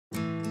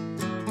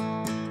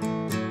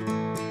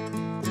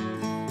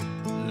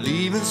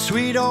leaving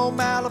sweet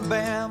home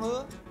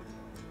Alabama.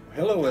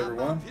 Hello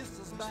everyone,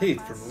 it's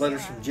Heath from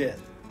Letters from Jett.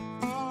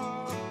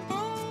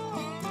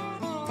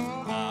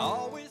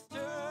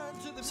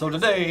 So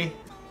today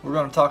we're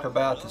going to talk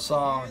about the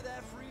song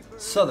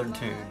Southern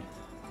Tune.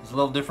 It's a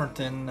little different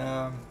than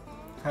how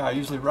I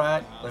usually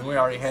write, but we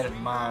already had it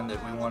in mind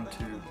that we wanted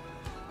to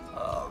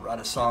write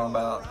a song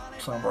about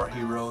some of our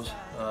heroes,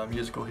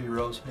 musical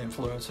heroes,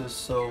 influences.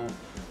 So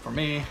for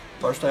me,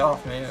 first day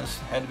off, man, it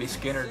had to be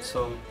Skinner.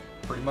 So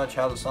pretty much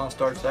how the song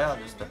starts out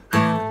is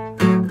I'm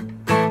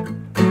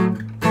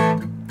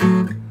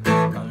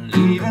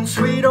leaving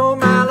sweet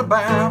home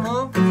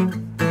Alabama,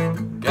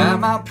 got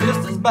my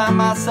pistols by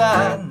my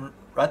side.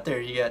 Right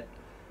there you got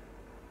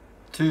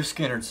two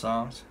Skinner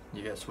songs.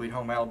 You got Sweet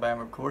Home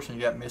Alabama, of course, and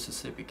you got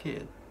Mississippi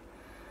Kid.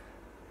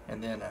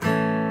 And then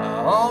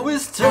I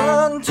always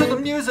turn to the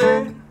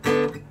music,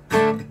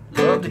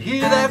 love to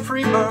hear that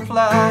free bird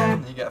fly.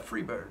 And you got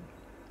Freebird.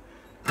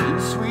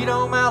 Sweet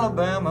Home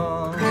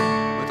Alabama,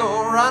 with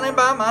old Ronnie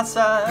by my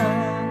side.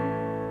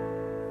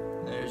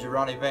 There's your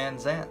Ronnie Van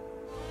Zant.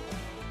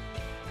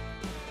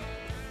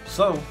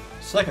 So,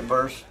 second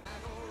verse,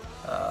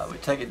 we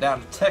take it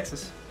down to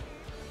Texas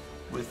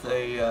with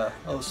a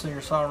old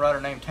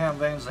singer-songwriter named Town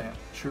Van Zant.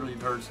 Surely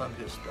you've heard some of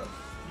his stuff.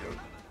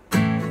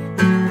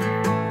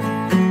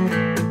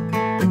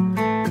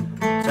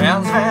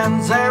 Town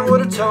Van Zant would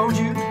have told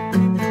you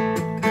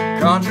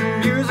country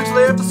music's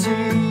left to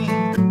see.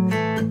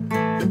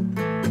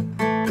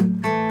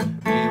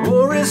 He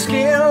wore his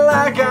skin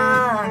like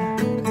iron,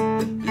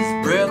 his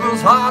breath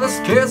was hot as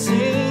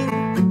kerosene.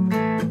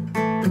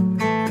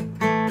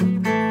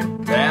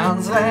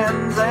 Town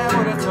Van Zant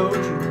would have told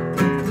you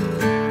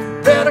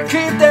better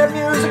keep that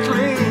music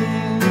clean.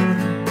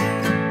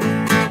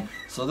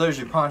 So there's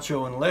your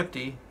Poncho and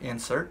Lefty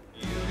insert.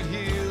 You can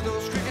hear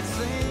those crickets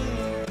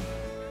sing.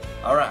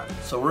 Alright,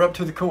 so we're up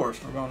to the chorus.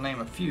 We're going to name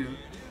a few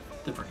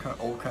different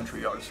old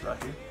country artists right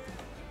here.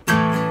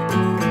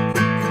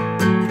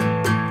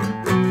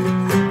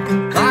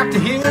 Like to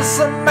hear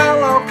some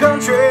outlaw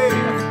country,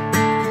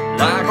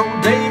 like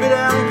old David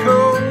Allan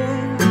Coe.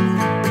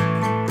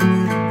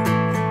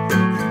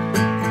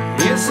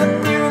 Hear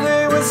some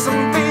music with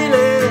some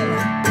feeling,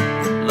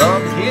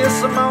 love to hear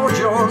some old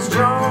George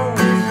Jones.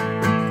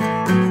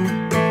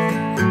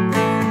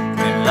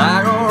 And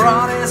like old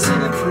Ronnie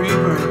singing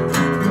Freebird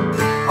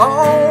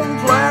on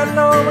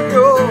platinum and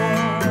gold.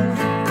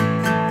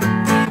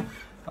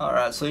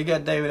 Alright, so you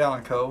got David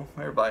Allan Coe.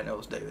 Everybody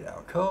knows David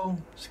Allan Coe.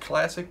 It's a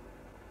classic.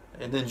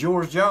 And then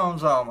George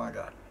Jones, oh my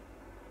God.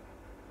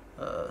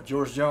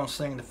 George Jones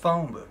singing the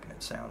phone book, and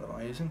it sounded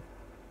amazing.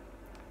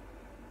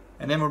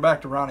 And then we're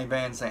back to Ronnie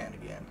Van Zant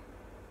again.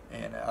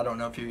 And I don't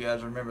know if you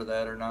guys remember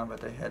that or not, but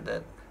they had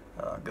that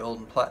gold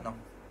and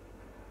platinum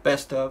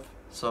best of.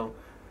 So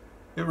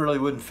it really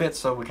wouldn't fit,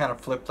 so we kind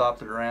of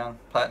flip-flopped it around,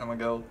 platinum and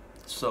gold.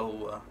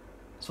 So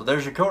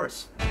there's your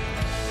chorus.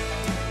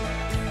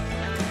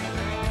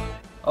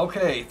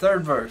 Okay,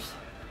 third verse.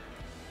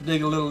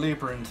 Dig a little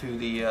deeper into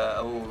the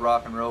old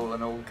rock and roll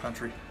and old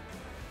country,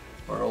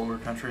 or older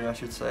country, I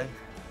should say.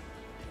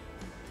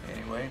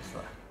 Anyway, so.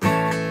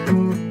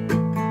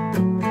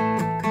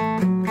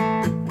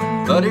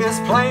 But his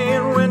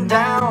plane went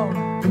down,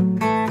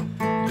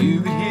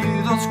 you could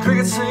hear those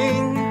crickets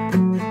sing.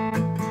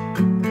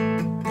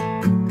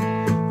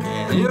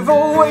 And if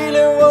old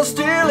Waylon was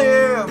still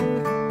here,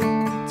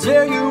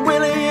 tell you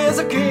Willie is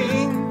a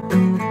king.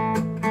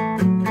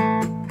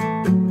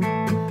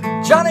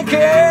 Johnny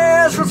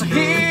Cash was a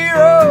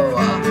hero,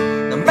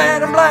 the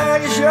man in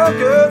black is sure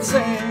could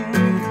sing.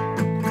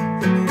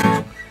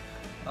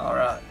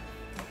 Alright,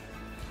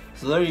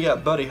 so there you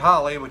got Buddy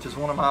Holly, which is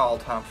one of my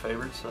all-time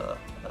favorites.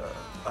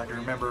 I can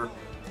remember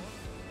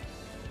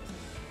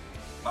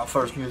my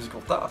first musical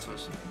thoughts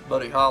was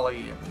Buddy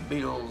Holly and the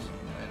Beatles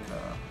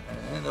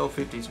and the old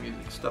 50s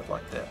music, stuff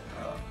like that.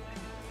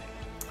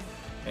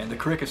 And the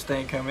crickets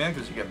thing come in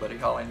because you got Buddy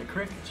Holly and the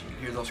crickets. You can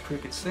hear those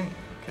crickets sing,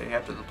 okay,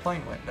 after the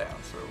plane went down.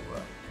 So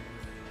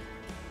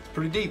it's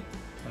pretty deep.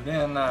 And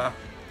then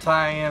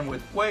tie in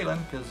with Waylon,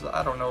 because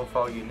I don't know if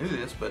all you knew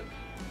this, but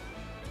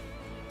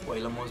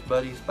Waylon was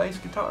Buddy's bass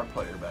guitar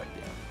player back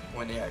then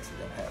when the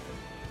accident happened.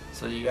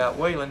 So you got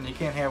Waylon, you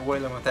can't have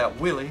Waylon without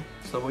Willie,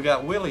 so we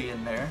got Willie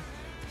in there.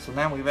 So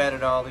now we've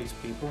added all these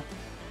people.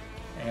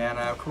 And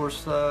of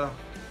course, the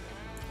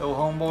old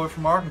homeboy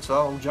from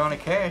Arkansas, old Johnny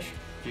Cash.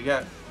 If you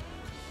got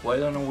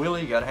Waylon and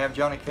Willie, you got to have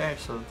Johnny Cash.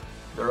 So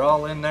they're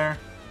all in there.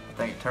 I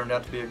think it turned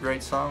out to be a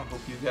great song.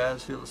 Hope you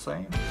guys feel the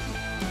same.